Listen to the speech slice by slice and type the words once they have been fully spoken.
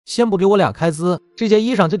先不给我俩开资，这件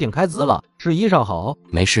衣裳就顶开资了，是衣裳好。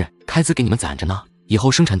没事，开资给你们攒着呢，以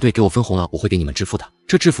后生产队给我分红了，我会给你们支付的。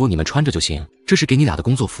这制服你们穿着就行，这是给你俩的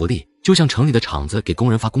工作福利，就像城里的厂子给工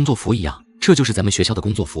人发工作服一样，这就是咱们学校的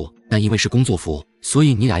工作服。但因为是工作服，所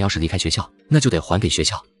以你俩要是离开学校，那就得还给学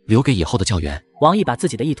校，留给以后的教员。王毅把自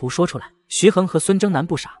己的意图说出来，徐恒和孙征南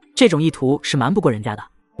不傻，这种意图是瞒不过人家的。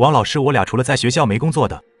王老师，我俩除了在学校没工作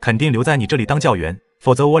的，肯定留在你这里当教员，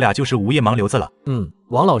否则我俩就是无业盲流子了。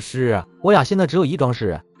王老师，我俩现在只有一桩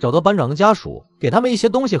事，找到班长的家属，给他们一些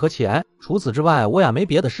东西和钱。除此之外，我俩没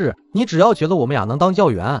别的事。你只要觉得我们俩能当教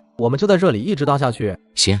员，我们就在这里一直当下去。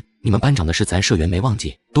行，你们班长的事咱社员没忘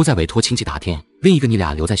记，都在委托亲戚打听。另一个你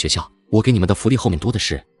俩留在学校，我给你们的福利后面多的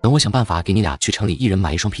是。等我想办法给你俩去城里一人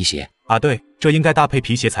买一双皮鞋。啊对，这应该搭配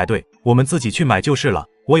皮鞋才对，我们自己去买就是了。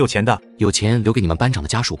我有钱的。有钱留给你们班长的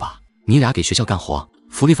家属吧。你俩给学校干活，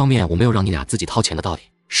福利方面我没有让你俩自己掏钱的道理。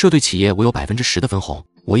社队企业我有10%的分红，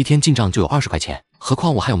我一天进账就有20块钱，何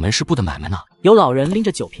况我还有门市部的买卖呢。有老人拎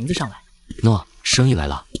着酒瓶子上来，喏，生意来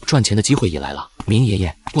了，赚钱的机会也来了。明爷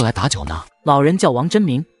爷过来打酒呢。老人叫王真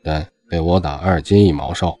明。对，给我打2斤1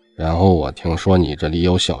毛烧。然后我听说你这里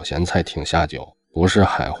有小咸菜挺下酒，不是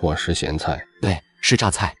海货是咸菜。对，是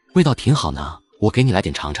榨菜，味道挺好呢，我给你来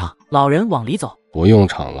点尝尝。老人往里走。不用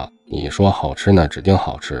尝了，你说好吃那指定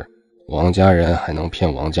好吃，王家人还能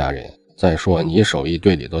骗王家人。再说你手艺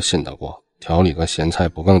队里都信得过，调理个咸菜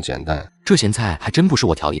不更简单？这咸菜还真不是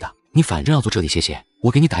我调理的，你反正要坐这里歇歇，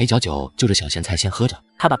我给你打一脚酒，就这小咸菜先喝着。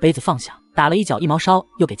他把杯子放下，打了一脚1毛烧，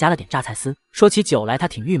又给加了点榨菜丝。说起酒来他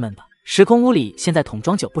挺郁闷的，时空屋里现在桶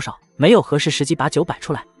装酒不少，没有合适时机把酒摆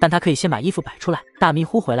出来，但他可以先把衣服摆出来。大迷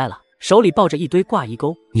糊回来了，手里抱着一堆挂衣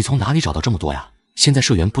钩。你从哪里找到这么多呀？现在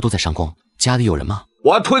社员不都在上工，家里有人吗？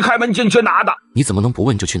我推开门进去拿的。你怎么能不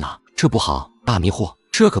问就去拿？这不好，大迷糊，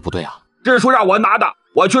这可不对啊。支书让我拿的，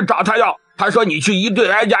我去找他要，他说你去一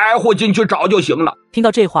队挨家挨户进去找就行了。听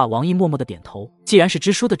到这话，王毅默默的点头，既然是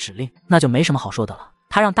支书的指令，那就没什么好说的了。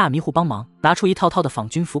他让大迷糊帮忙拿出一套套的仿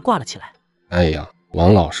军服挂了起来。哎呀，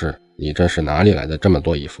王老师，你这是哪里来的这么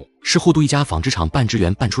多衣服？是沪都一家纺织厂半支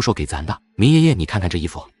援半出售给咱的。明爷爷，你看看这衣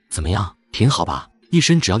服怎么样？挺好吧？一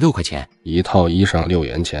身只要6块钱，一套衣裳6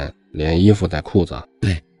元钱，连衣服带裤子。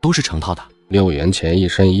对，都是成套的。6元钱一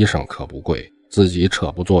身衣裳可不贵，自己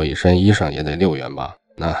扯不做一身衣裳也得6元吧？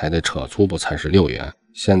那还得扯粗布才是6元。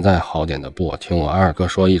现在好点的布，听我二哥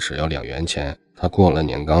说一尺要2元钱，他过了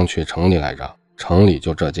年刚去城里来着，城里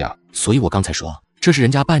就这价。所以我刚才说，这是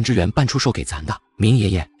人家半支援半出售给咱的。明爷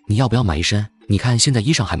爷，你要不要买一身？你看现在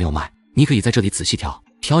衣裳还没有卖，你可以在这里仔细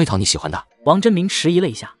挑一挑你喜欢的。王真明迟疑了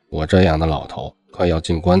一下，我这样的老头快要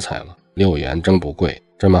进棺材了，6元真不贵，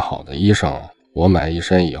这么好的衣裳，我买一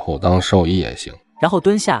身以后当寿衣也行。然后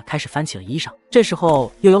蹲下开始翻起了衣裳。这时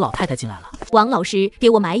候又有老太太进来了。王老师，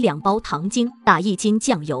给我买2包糖精，打1斤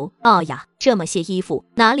酱油。哎呀，这么些衣服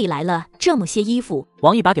哪里来了这么些衣服？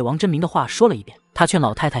王毅把给王真明的话说了一遍，他劝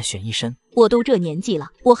老太太选一身。我都这年纪了，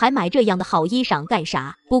我还买这样的好衣裳干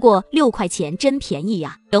啥？不过6块钱真便宜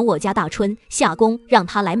呀！等我家大春下工，让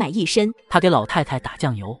他来买一身。他给老太太打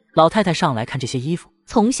酱油，老太太上来看这些衣服，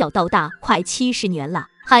从小到大快70年了，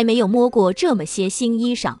还没有摸过这么些新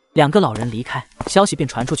衣裳。2个老人离开，消息便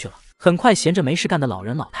传出去了。很快，闲着没事干的老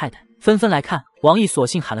人老太太纷纷来看。王毅索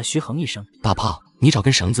性喊了徐恒一声：“大炮，你找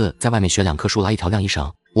根绳子在外面选2棵树拉一条晾衣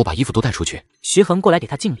绳，我把衣服都带出去。”徐恒过来给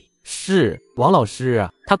他敬礼。是，王老师。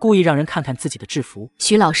他故意让人看看自己的制服。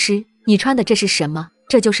徐老师，你穿的这是什么？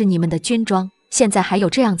这就是你们的军装？现在还有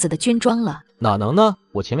这样子的军装了？哪能呢？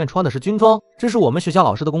我前面穿的是军装，这是我们学校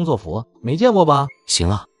老师的工作服，没见过吧？行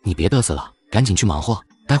了，你别嘚瑟了，赶紧去忙活，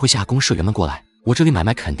待会下工社员们过来，我这里买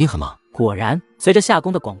卖肯定很忙。果然，随着下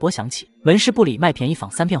工的广播响起，门市部里卖便宜仿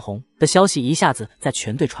3片红的消息一下子在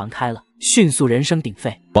全队传开了，迅速人声鼎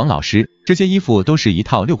沸。王老师，这些衣服都是一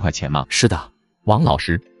套6块钱吗？是的。王老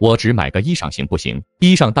师，我只买个衣裳行不行？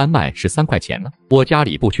衣裳单卖是3块钱呢，我家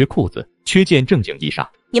里不缺裤子，缺件正经衣裳。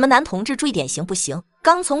你们男同志注意点行不行？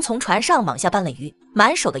刚从船上往下搬了鱼，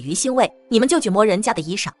满手的鱼腥味，你们就去摸人家的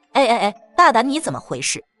衣裳。哎，大胆，你怎么回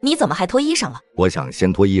事？你怎么还脱衣裳了？我想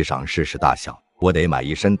先脱衣裳试试大小，我得买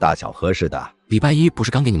一身大小合适的。礼拜1不是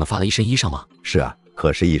刚给你们发了一身衣裳吗？是啊，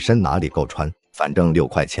可是一身哪里够穿？反正6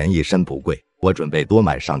块钱一身不贵，我准备多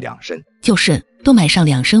买上2身。就是多买上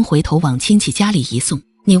2身，回头往亲戚家里一送。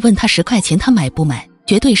你问他10块钱他买不买？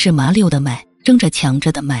绝对是麻溜的卖，争着抢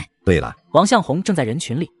着的卖。对了，王向红正在人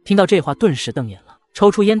群里，听到这话顿时瞪眼了，抽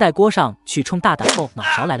出烟袋锅上去冲大胆后脑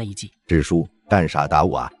勺来了一记。支书干啥打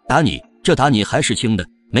我啊？打你，这打你还是轻的，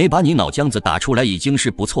没把你脑浆子打出来已经是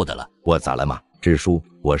不错的了。我咋了嘛？支书，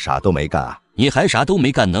我啥都没干啊。你还啥都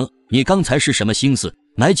没干呢？你刚才是什么心思？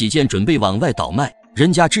买几件准备往外倒卖，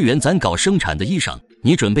人家支援咱搞生产的衣裳，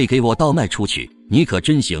你准备给我倒卖出去，你可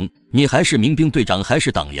真行！你还是民兵队长还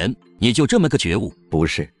是党员？你就这么个觉悟？不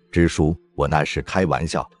是，支书，我那是开玩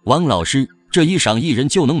笑。王老师，这衣裳一人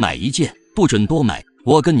就能买1件，不准多买。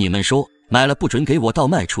我跟你们说，买了不准给我倒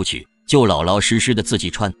卖出去，就老老实实的自己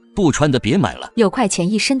穿，不穿的别买了。6块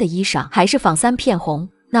钱一身的衣裳，还是仿3片红。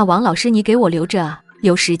那王老师你给我留着啊，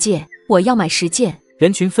留10件，我要买10件。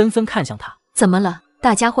人群纷纷看向他。怎么了？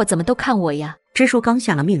大家伙怎么都看我呀？支书刚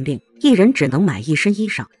下了命令，一人只能买1身衣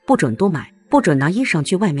裳，不准多买，不准拿衣裳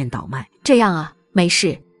去外面倒卖。这样啊，没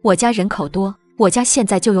事，我家人口多，我家现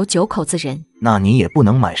在就有9口子人。那你也不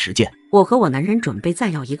能买10件。我和我男人准备再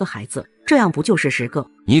要1个孩子，这样不就是10个？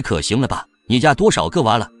你可行了吧？你家多少个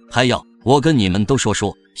娃了？还要我跟你们都说，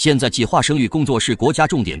现在计划生育工作是国家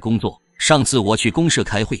重点工作。上次我去公社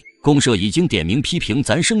开会，公社已经点名批评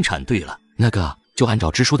咱生产队了。那个就按照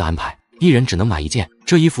支书的安排，一人只能买1件。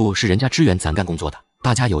这衣服是人家支援咱干工作的，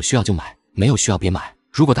大家有需要就买，没有需要别买。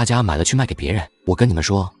如果大家买了去卖给别人，我跟你们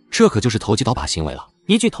说，这可就是投机倒把行为了。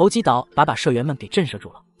一句投机倒把社员们给震慑住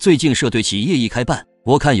了。最近社队企业一开办，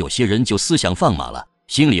我看有些人就思想放马了，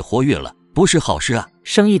心里活跃了，不是好事啊。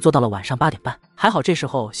生意做到了晚上8点半，还好这时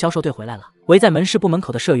候销售队回来了。围在门市部门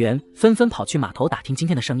口的社员纷纷跑去码头打听今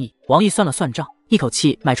天的生意。王毅算了算账，一口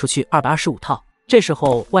气卖出去225套。这时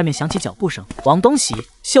候外面响起脚步声，王东喜、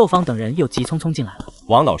秀芳等人又急匆匆进来了。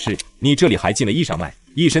王老师，你这里还进了衣裳卖，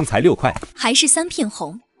一身才6块，还是3片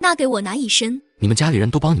红，那给我拿1身。你们家里人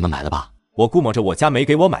都帮你们买了吧？我估摸着我家没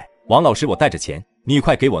给我买。王老师，我带着钱，你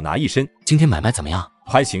快给我拿1身。今天买卖怎么样？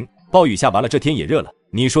还行，暴雨下完了，这天也热了。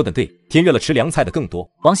你说的对，天热了吃凉菜的更多。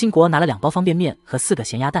王兴国拿了2包方便面和4个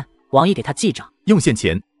咸鸭蛋，王毅给他记账。用现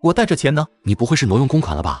钱，我带着钱呢。你不会是挪用公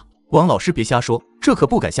款了吧？王老师别瞎说，这可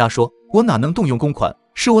不敢瞎说，我哪能动用公款，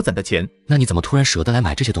是我攒的钱。那你怎么突然舍得来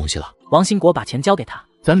买这些东西了？王兴国把钱交给他。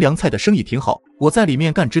咱凉菜的生意挺好，我在里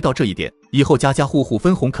面干知道这一点，以后家家户户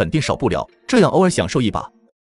分红肯定少不了，这样偶尔享受一把，